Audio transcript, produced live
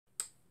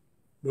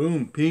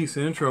Boom, peace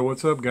intro.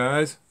 What's up,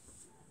 guys?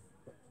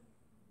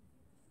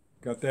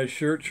 Got that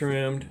shirt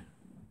trimmed.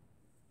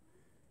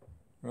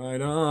 Right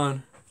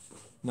on.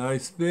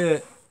 Nice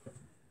fit.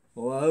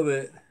 Love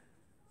it.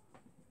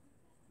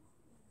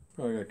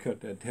 Probably gotta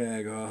cut that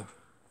tag off.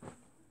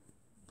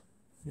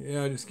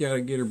 Yeah, I just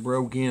gotta get her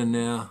broke in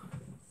now.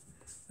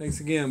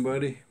 Thanks again,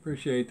 buddy.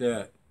 Appreciate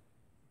that.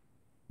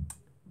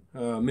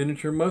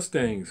 Miniature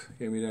Mustangs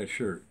gave me that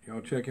shirt.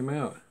 Y'all check him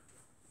out.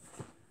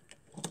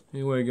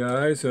 Anyway,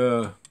 guys,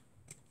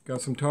 got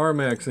some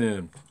Tarmacs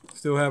in.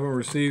 Still haven't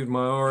received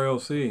my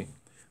RLC.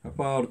 I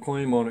filed a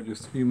claim on it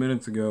just a few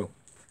minutes ago.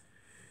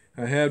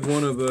 I had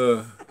one of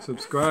the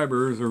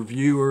subscribers or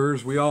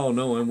viewers, we all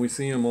know him, we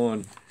see him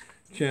on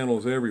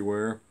channels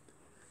everywhere.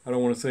 I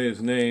don't want to say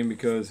his name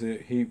because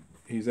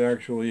he's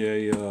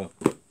actually a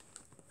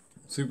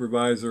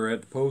supervisor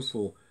at the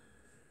Postal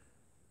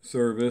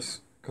Service.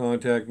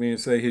 Contact me and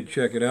say he'd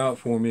check it out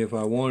for me if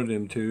I wanted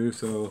him to,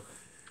 so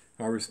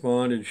I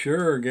responded,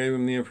 sure, gave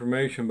him the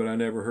information, but I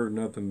never heard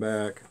nothing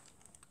back.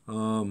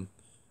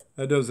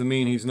 That doesn't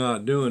mean he's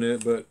not doing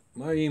it, but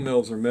my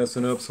emails are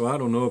messing up, so I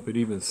don't know if it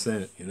even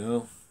sent, you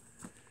know.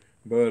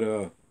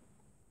 But,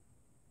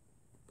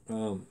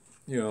 you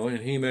know,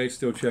 and he may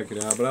still check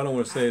it out, but I don't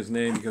want to say his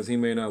name because he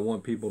may not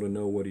want people to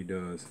know what he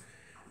does.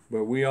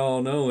 But we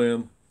all know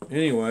him.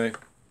 Anyway,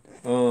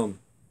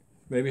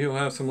 maybe he'll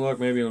have some luck,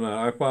 maybe he'll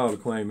not. I filed a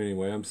claim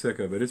anyway. I'm sick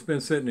of it. It's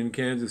been sitting in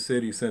Kansas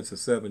City since the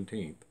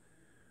 17th.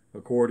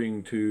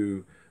 According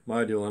to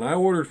my deal. And I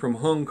ordered from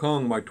Hong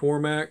Kong my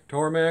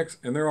Tarmacs,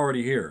 and they're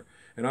already here.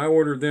 And I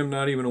ordered them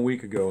not even a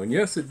week ago. And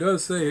yes, it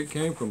does say it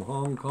came from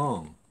Hong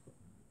Kong.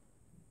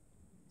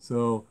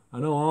 So, I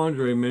know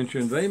Andre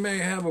mentioned they may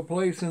have a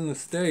place in the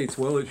States.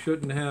 Well, it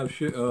shouldn't have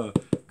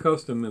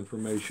custom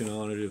information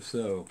on it if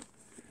so.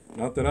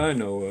 Not that I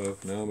know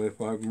of. Now,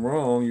 if I'm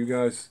wrong, you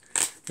guys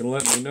can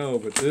let me know.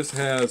 But this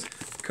has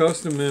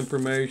custom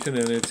information,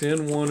 and it's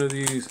in one of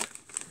these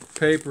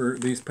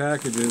these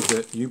packages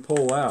that you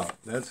pull out.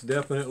 That's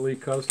definitely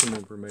custom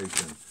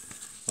information,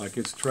 like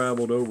it's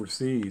traveled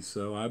overseas.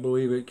 So I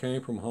believe it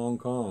came from Hong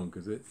Kong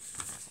because it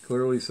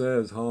clearly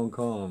says Hong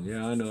Kong.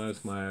 Yeah, I know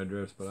that's my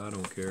address, but I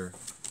don't care.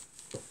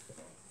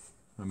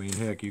 I mean,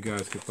 heck, you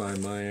guys could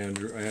find my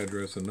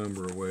address a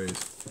number of ways.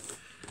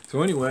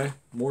 So anyway,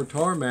 more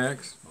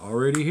Tarmacs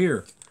already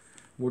here.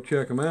 We'll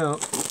check them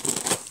out.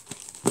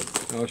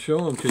 I'll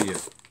show them to you.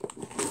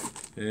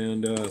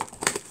 And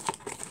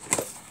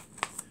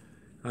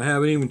I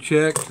haven't even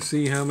checked to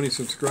see how many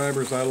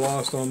subscribers I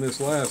lost on this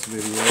last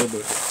video,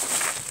 but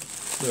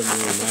it doesn't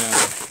really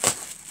matter.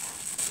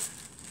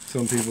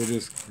 Some people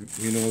just,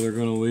 you know, they're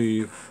going to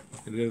leave.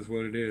 It is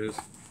what it is.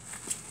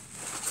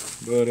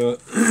 But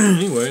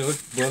anyway,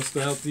 let's bust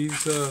out these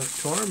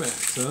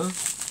Tarmacs, huh?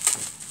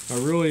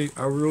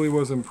 I really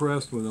was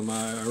impressed with them.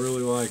 I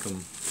really like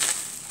them.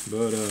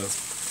 But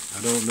I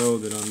don't know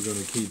that I'm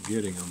going to keep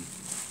getting them.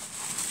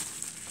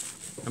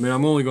 I mean,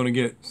 I'm only going to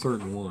get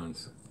certain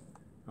ones.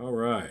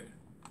 Alright,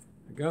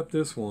 I got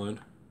this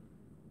one.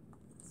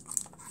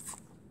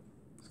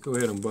 Let's go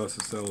ahead and bust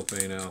the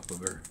cellophane out of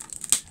her.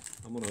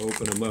 I'm going to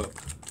open them up.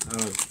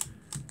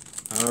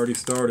 I already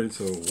started,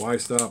 so why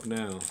stop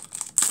now?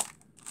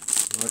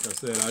 Like I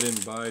said, I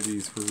didn't buy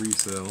these for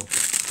resale.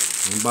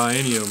 I didn't buy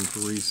any of them for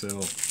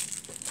resale.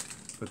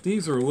 But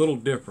these are a little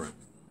different.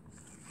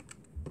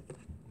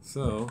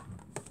 So,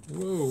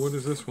 whoa, what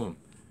is this one?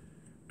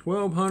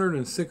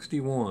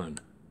 1261.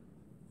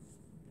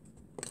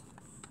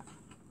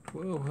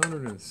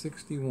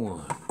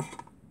 1261.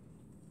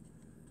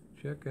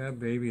 Check that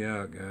baby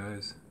out,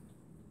 guys.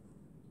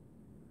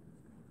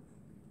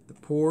 The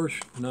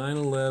Porsche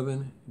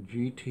 911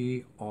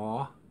 GT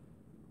Aw.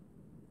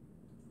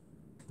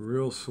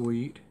 Real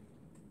sweet.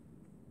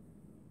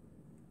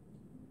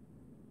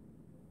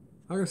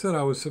 Like I said,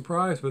 I was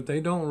surprised, but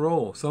they don't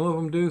roll. Some of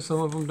them do,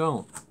 some of them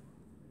don't.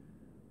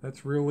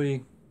 That's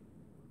really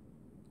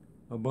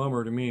a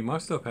bummer to me. My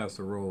stuff has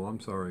to roll.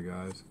 I'm sorry,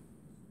 guys.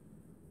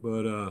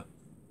 But,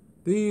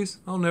 these,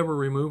 I'll never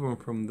remove them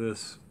from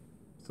this,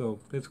 so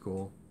it's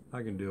cool.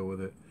 I can deal with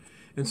it.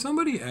 And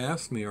somebody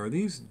asked me, are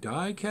these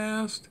die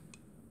cast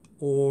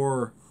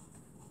or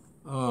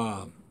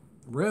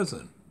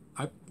resin?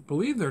 I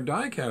believe they're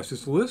die cast.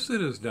 It's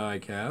listed as die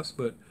cast,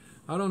 but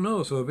I don't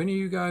know. So if any of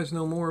you guys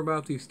know more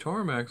about these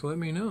Tarmacs, let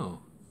me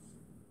know.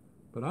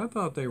 But I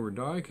thought they were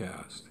die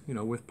cast, you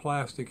know, with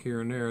plastic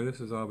here and there.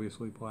 This is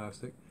obviously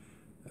plastic.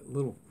 That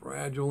little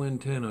fragile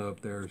antenna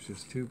up there is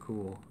just too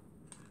cool.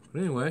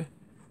 But anyway,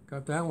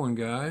 got that one,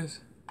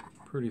 guys.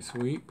 Pretty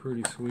sweet,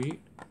 pretty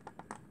sweet.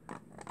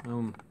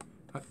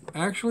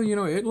 Actually, you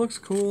know, it looks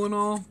cool and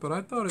all, but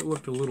I thought it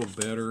looked a little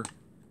better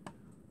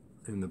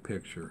in the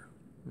picture.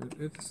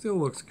 It still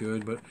looks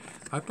good, but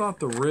I thought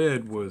the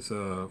red was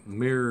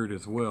mirrored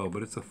as well,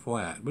 but it's a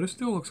flat. But it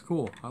still looks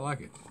cool. I like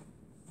it.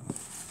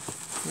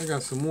 I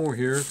got some more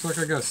here. Looks like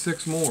I got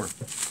 6 more.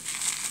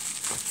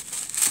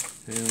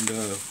 And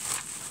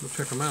we'll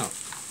check them out.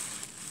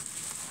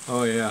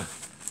 Oh, yeah.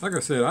 Like I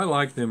said, I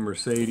like them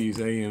Mercedes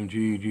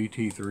AMG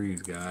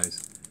GT3s,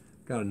 guys.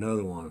 Got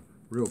another one.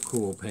 Real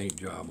cool paint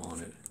job on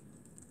it.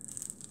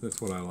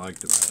 That's what I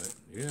liked about it.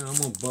 Yeah, I'm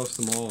gonna bust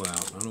them all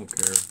out. I don't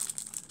care.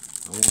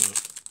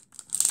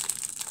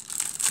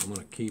 I'm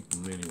gonna keep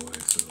them anyway,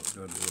 so it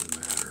doesn't really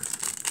matter.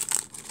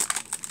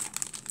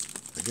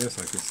 I guess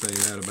I could say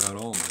that about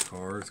all my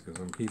cars,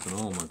 because I'm keeping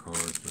all my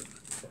cars, but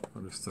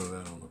I'll just throw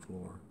that on the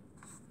floor.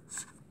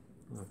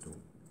 I'll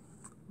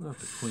have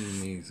to clean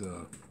these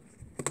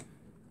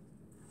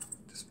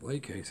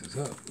display cases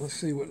up. Let's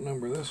see what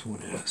number this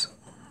one is.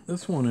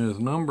 This one is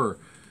number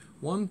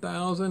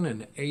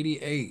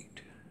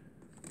 1088.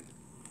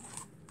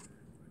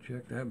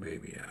 Check that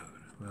baby out.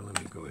 Well,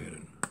 let me go ahead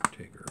and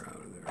take her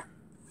out of there.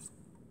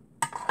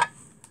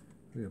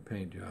 Look at the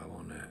paint job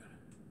on that.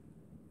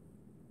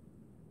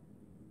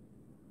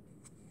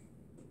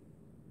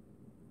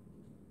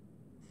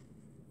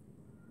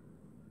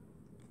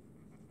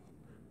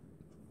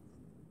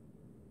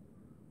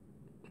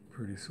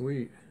 Pretty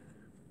sweet.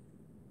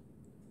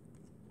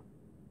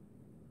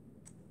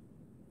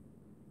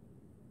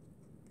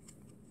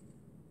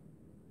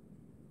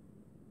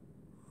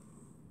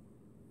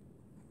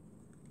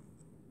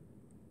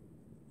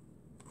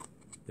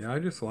 Yeah, I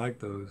just like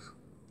those.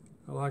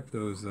 I like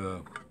those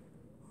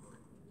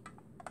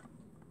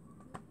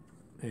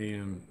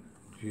AMGs.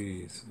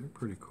 They're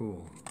pretty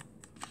cool.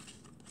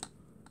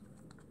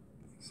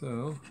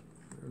 So,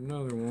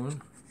 another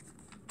one.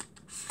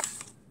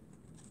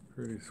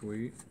 Pretty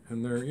sweet.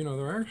 And they're, you know,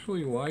 they're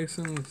actually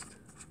licensed.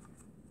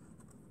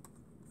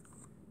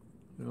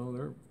 You know,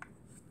 they're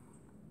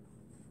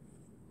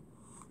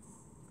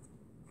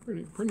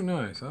pretty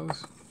nice. I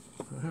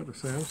have to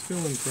say, I'm still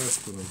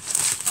impressed with them.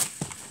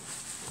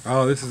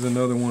 Oh, this is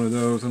another one of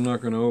those. I'm not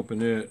going to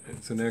open it.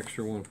 It's an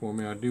extra one for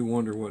me. I do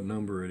wonder what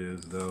number it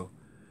is, though.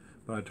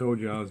 But I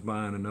told you I was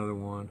buying another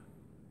one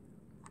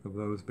of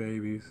those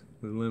babies.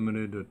 They're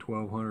limited to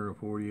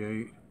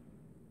 1,248.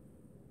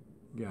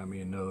 Got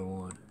me another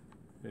one.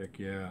 Heck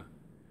yeah.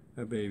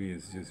 That baby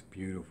is just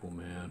beautiful,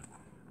 man.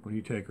 When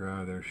you take her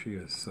out of there, she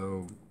is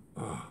so...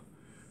 Oh.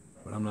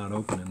 But I'm not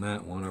opening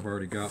that one. I've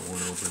already got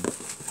one open.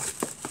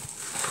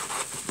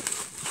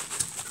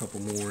 A couple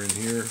more in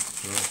here.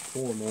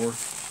 4 more.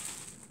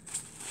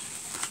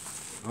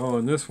 Oh,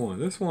 and this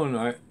one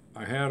I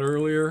had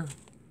earlier.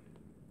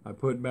 I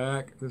put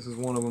back. This is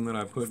one of them that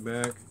I put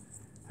back.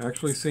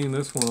 Actually seen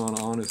this one on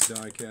Honest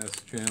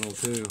Diecast channel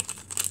too.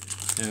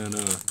 And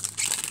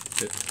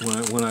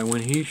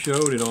when he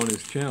showed it on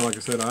his channel, like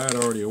I said, I had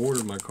already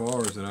ordered my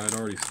cars and I had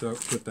already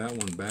put that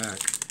one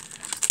back.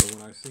 So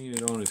when I seen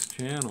it on his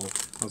channel,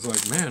 I was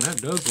like, man, that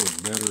does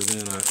look better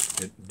than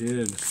it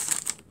did,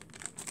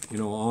 you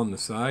know, on the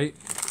site.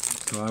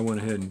 So I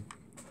went ahead and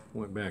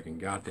went back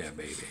and got that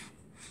baby.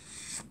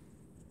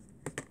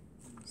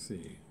 Let's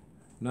see,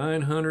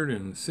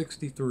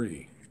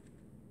 963.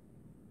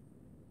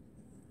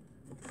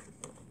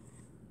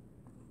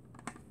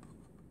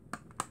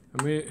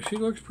 I mean, she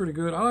looks pretty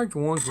good. I like the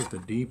ones with the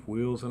deep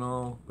wheels and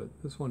all, but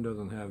this one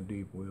doesn't have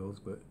deep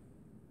wheels, but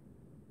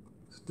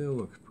still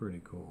looks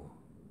pretty cool.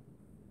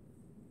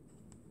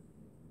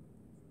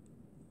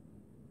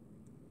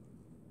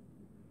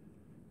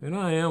 And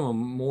I am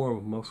more of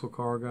a muscle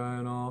car guy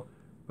and all,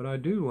 but I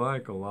do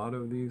like a lot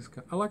of these.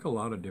 I like a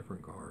lot of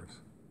different cars.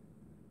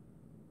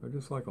 I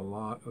just like a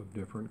lot of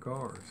different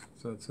cars.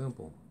 It's that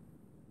simple.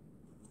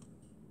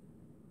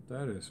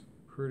 That is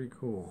pretty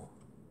cool.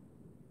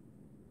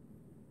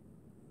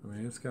 I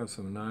mean, it's got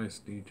some nice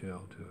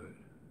detail to it.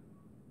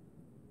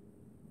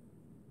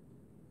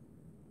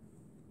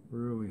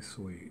 Really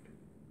sweet.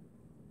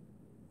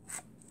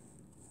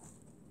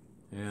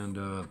 And,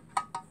 you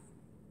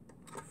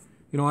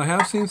know, I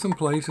have seen some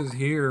places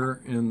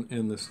here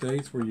in the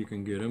States where you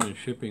can get them and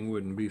shipping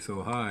wouldn't be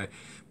so high,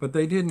 but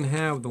they didn't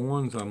have the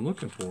ones I'm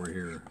looking for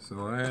here.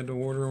 So I had to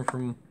order them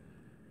from,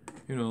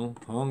 you know,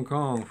 Hong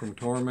Kong, from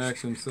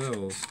Tarmac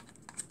themselves.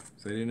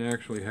 So they didn't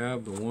actually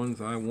have the ones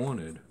I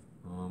wanted.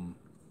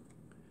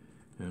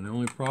 And the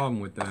only problem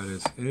with that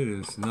is it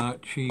is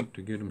not cheap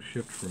to get them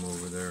shipped from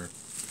over there.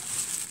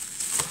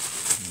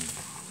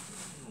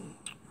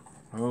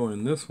 Oh,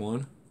 and this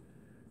one,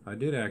 I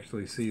did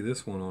actually see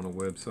this one on a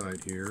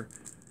website here,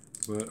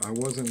 but I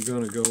wasn't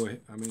going to go,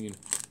 I mean,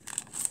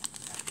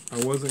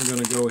 I wasn't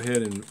going to go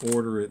ahead and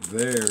order it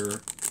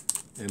there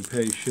and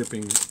pay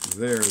shipping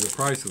there. The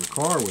price of the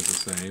car was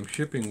the same.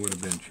 Shipping would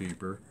have been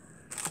cheaper,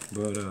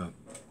 but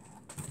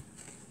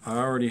I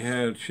already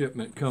had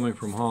shipment coming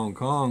from Hong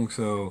Kong,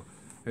 so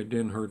it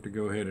didn't hurt to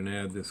go ahead and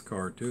add this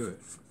car to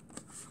it.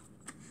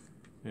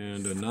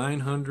 And a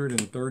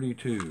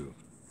 932.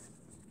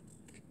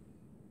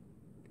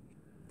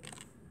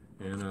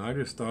 And I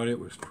just thought it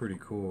was pretty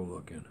cool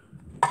looking.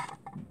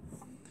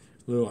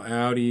 Little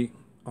Audi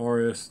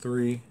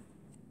RS3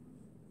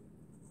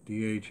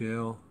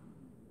 DHL.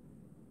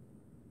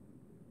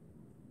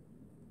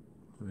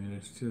 I mean,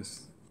 it's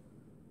just...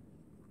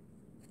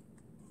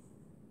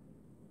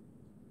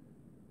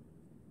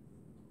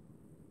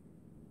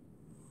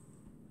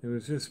 It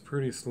was just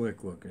pretty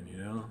slick looking, you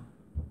know?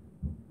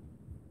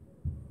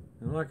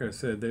 And like I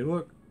said,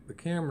 the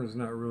camera's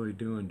not really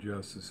doing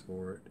justice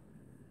for it.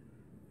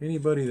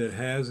 Anybody that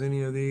has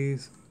any of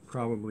these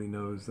probably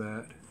knows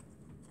that.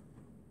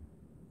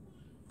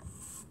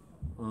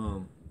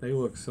 They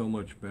look so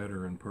much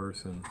better in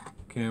person.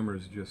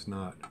 Camera's just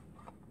not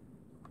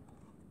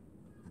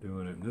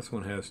doing it. This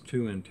one has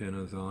 2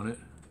 antennas on it.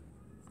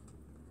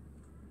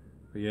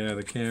 But yeah,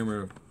 the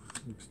camera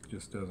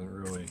just doesn't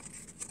really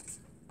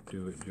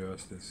do it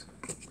justice.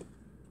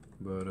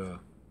 But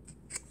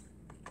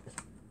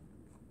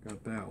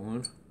got that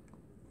one.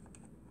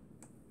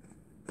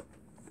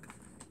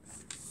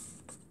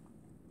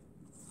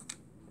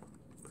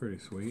 Pretty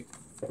sweet.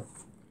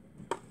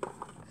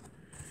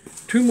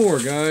 2 more,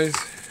 guys.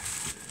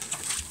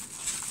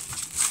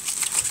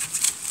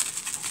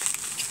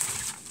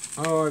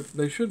 Oh,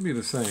 they should be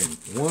the same.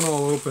 One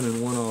I'll open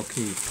and one I'll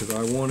keep, because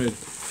I wanted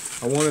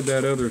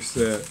that other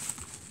set.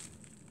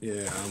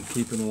 Yeah, I'm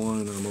keeping one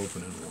and I'm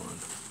opening one.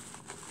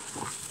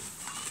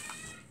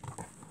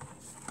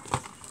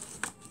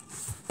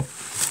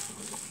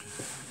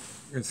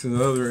 It's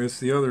the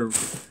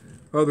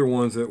other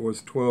ones that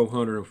was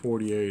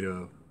 1,248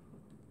 of.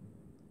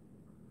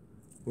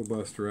 We'll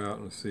bust her out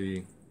and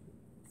see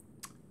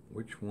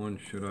which one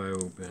should I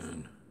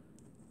open.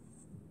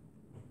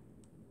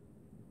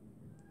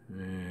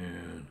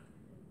 And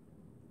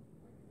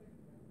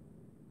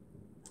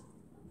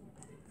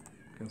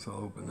guess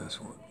I'll open this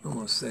one. I'm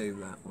gonna save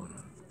that one.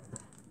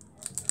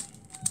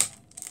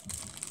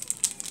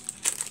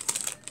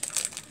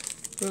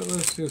 But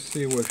let's just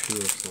see what she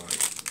looks like.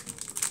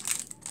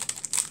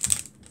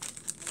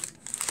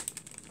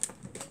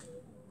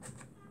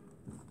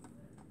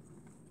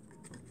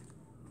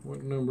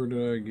 What number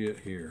did I get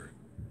here?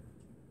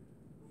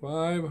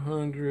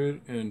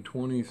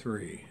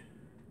 523.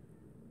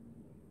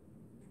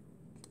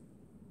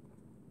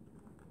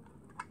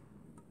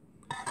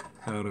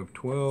 Out of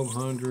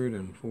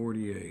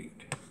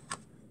 1,248.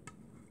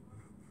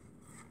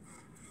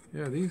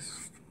 Yeah,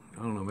 these,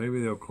 I don't know,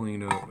 maybe they'll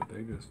clean up, but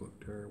they just look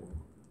terrible.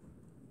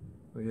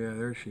 But yeah,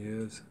 there she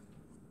is.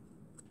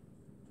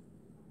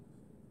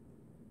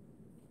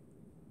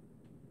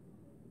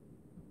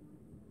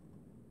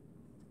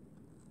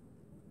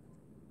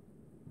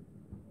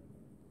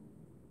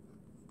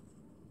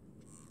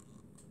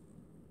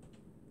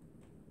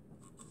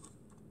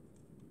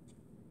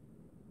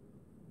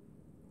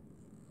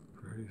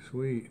 Pretty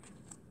sweet.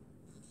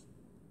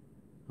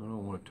 I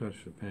don't want to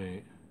touch the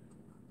paint.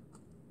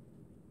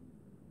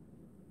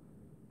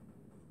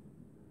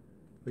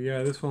 But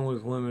yeah, this one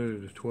was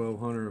limited to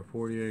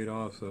 1,248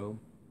 also.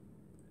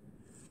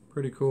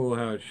 Pretty cool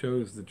how it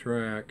shows the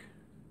track.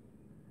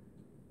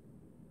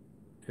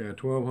 Yeah,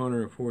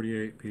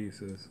 1,248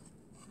 pieces.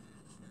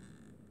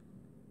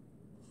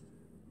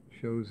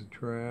 Shows the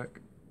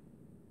track.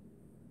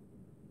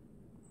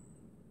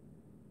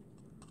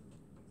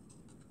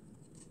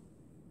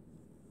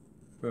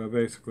 But I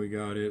basically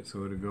got it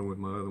so it'd go with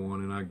my other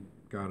one, and I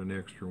got an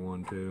extra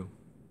one too.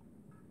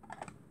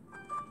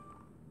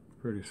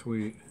 Pretty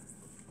sweet.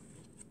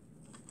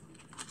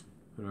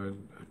 But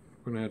I'm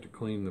going to have to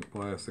clean the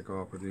plastic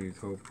off of these,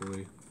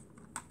 hopefully.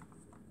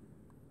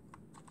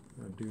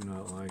 I do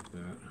not like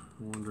that. I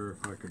wonder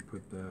if I could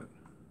put that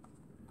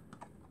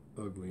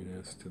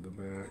ugliness to the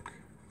back.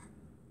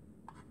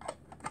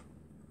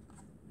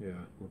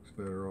 Yeah, looks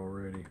better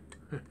already.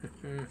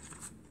 There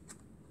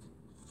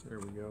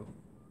we go.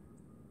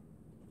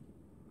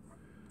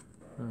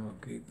 I'll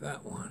keep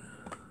that one.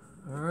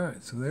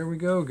 Alright, so there we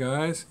go,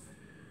 guys.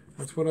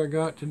 That's what I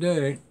got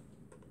today.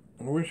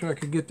 I wish I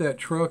could get that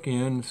truck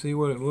in and see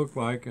what it looked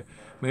like.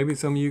 Maybe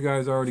some of you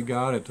guys already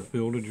got it, the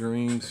Field of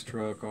Dreams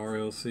truck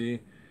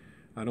RLC.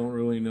 I don't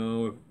really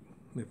know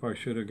if I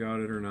should have got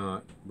it or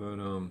not, but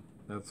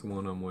that's the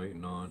one I'm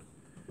waiting on.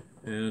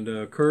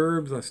 And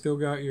Curbs, I still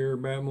got your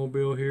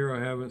Batmobile here. I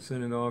haven't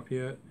sent it off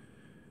yet.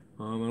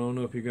 I don't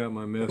know if you got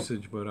my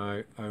message, but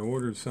I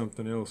ordered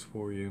something else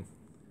for you,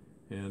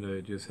 and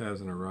it just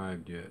hasn't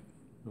arrived yet.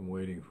 I'm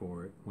waiting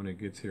for it. When it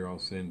gets here, I'll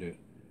send it.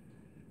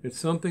 It's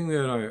something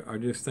that I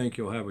just think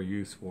you'll have a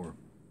use for.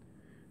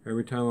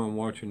 Every time I'm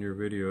watching your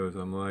videos,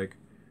 I'm like,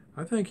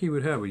 I think he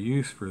would have a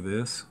use for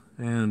this.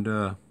 And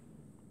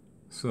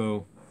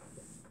so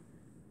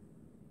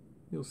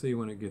you'll see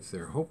when it gets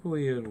there.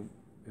 Hopefully it'll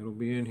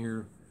be in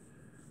here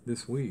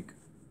this week.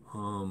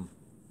 And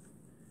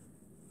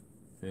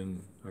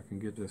I can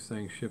get this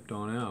thing shipped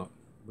on out.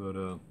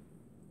 But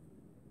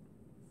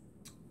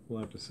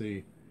we'll have to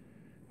see.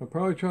 I'll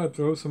probably try to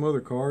throw some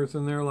other cars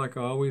in there like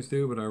I always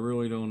do, but I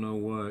really don't know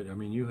what. I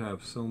mean, you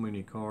have so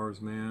many cars,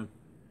 man.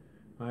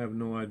 I have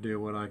no idea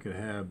what I could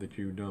have that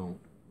you don't.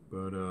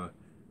 But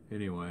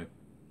anyway.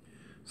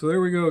 So there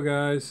we go,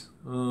 guys.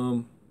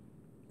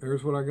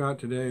 There's what I got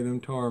today. Them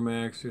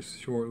Tarmacs, just a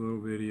short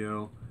little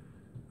video.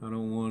 I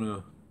don't want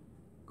to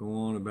go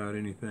on about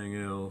anything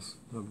else.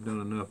 I've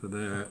done enough of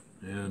that.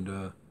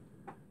 And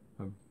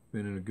I've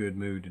been in a good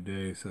mood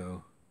today,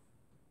 so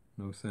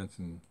no sense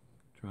in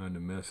trying to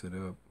mess it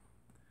up.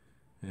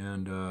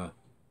 And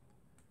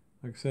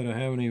like I said, I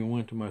haven't even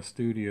went to my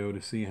studio to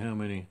see how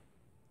many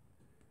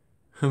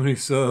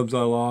subs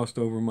I lost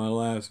over my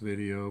last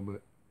video,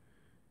 but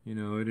you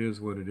know, it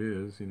is what it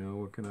is. You know,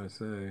 what can I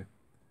say?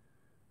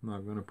 I'm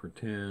not going to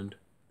pretend.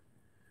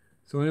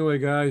 So anyway,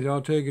 guys,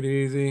 y'all take it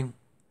easy.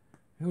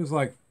 It was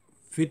like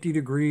 50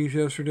 degrees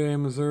yesterday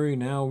in Missouri.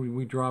 Now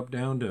we dropped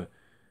down to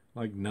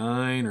like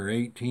 9 or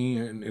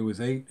 18. And it was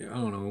 8. I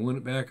don't know. It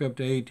went back up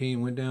to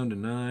 18. Went down to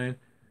 9.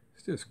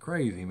 It's just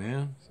crazy,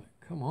 man. It's like,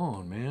 come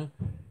on, man.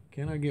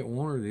 Can't I get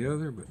one or the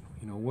other? But,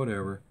 you know,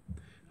 whatever.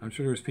 I'm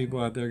sure there's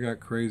people out there got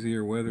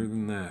crazier weather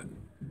than that.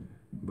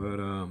 But,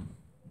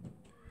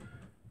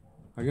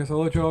 I guess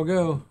I'll let y'all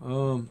go.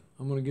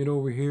 I'm going to get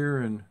over here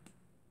and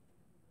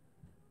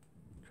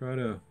try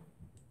to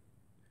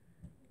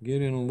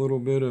get in a little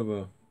bit of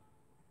a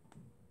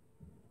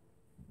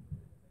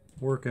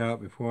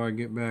workout before I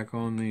get back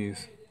on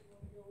these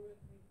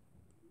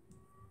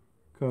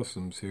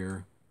customs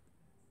here.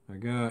 I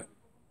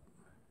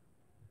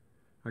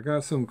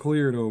got some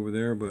cleared over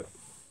there, but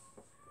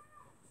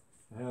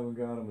I haven't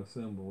got them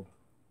assembled.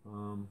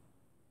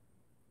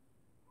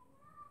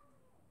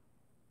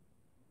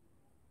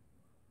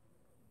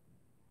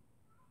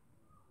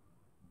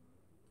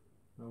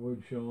 I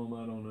would show them,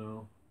 I don't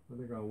know. I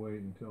think I'll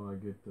wait until I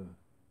get the...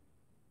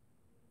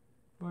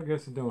 Well, I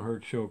guess it don't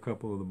hurt to show a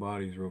couple of the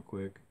bodies real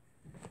quick.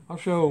 I'll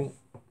show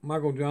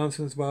Michael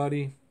Johnson's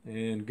body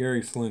and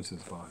Gary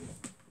Slintz's body.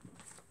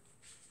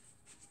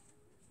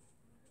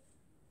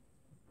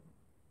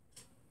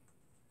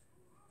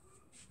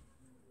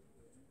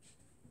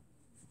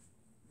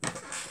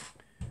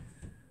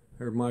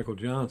 There's Michael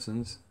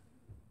Johnson's.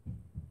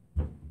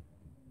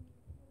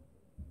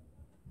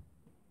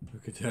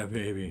 Look at that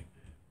baby.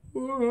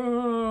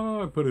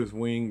 Whoa! I put his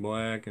wing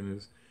black and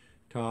his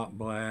top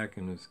black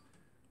and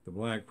the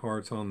black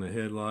parts on the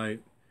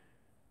headlight.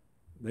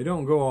 They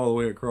don't go all the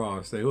way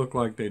across. They look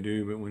like they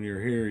do, but when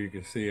you're here, you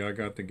can see I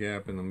got the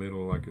gap in the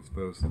middle like it's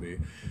supposed to be.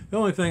 The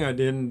only thing I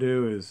didn't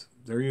do is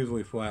they're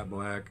usually flat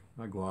black.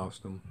 I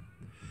glossed them.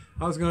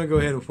 I was going to go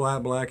ahead and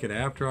flat black it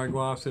after I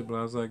glossed it, but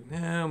I was like,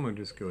 nah, I'm going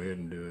to just go ahead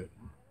and do it.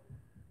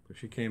 But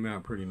she came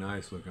out pretty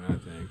nice looking, I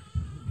think.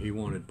 He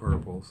wanted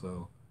purple,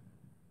 so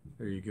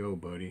there you go,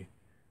 buddy.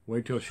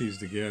 Wait till she's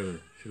together.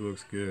 She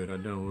looks good.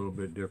 I've done a little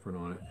bit different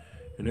on it.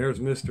 And there's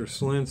Mr.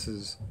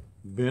 Slintz's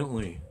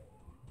Bentley.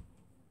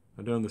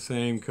 I've done the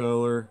same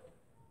color,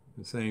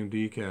 the same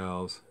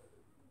decals.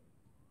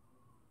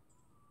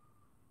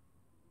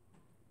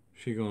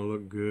 She's gonna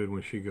look good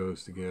when she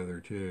goes together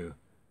too.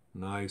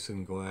 Nice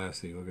and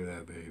glassy. Look at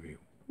that baby.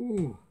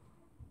 Ooh.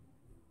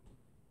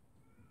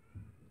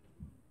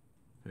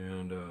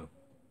 And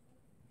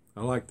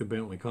I like the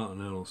Bentley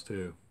Continentals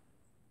too.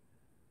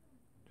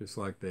 Just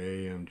like the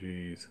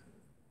AMGs.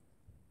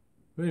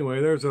 But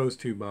anyway, there's those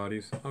two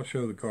bodies. I'll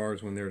show the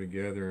cars when they're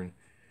together and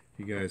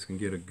you guys can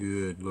get a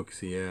good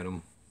look-see at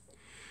them.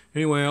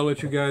 Anyway, I'll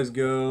let you guys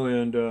go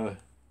and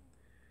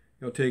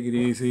y'all take it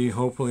easy.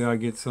 Hopefully I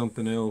get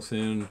something else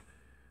in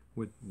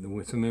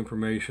with some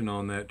information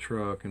on that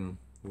truck and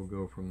we'll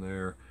go from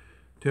there.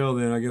 Till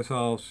then, I guess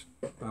I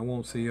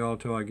won't see y'all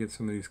till I get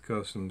some of these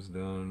customs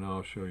done and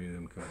I'll show you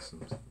them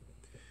customs.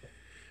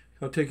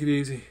 I'll take it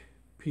easy.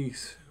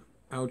 Peace.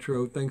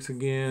 Outro. Thanks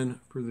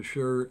again for the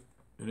shirt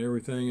and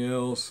everything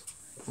else.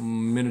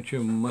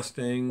 Miniature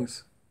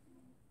Mustangs.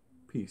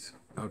 Peace.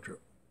 Outro.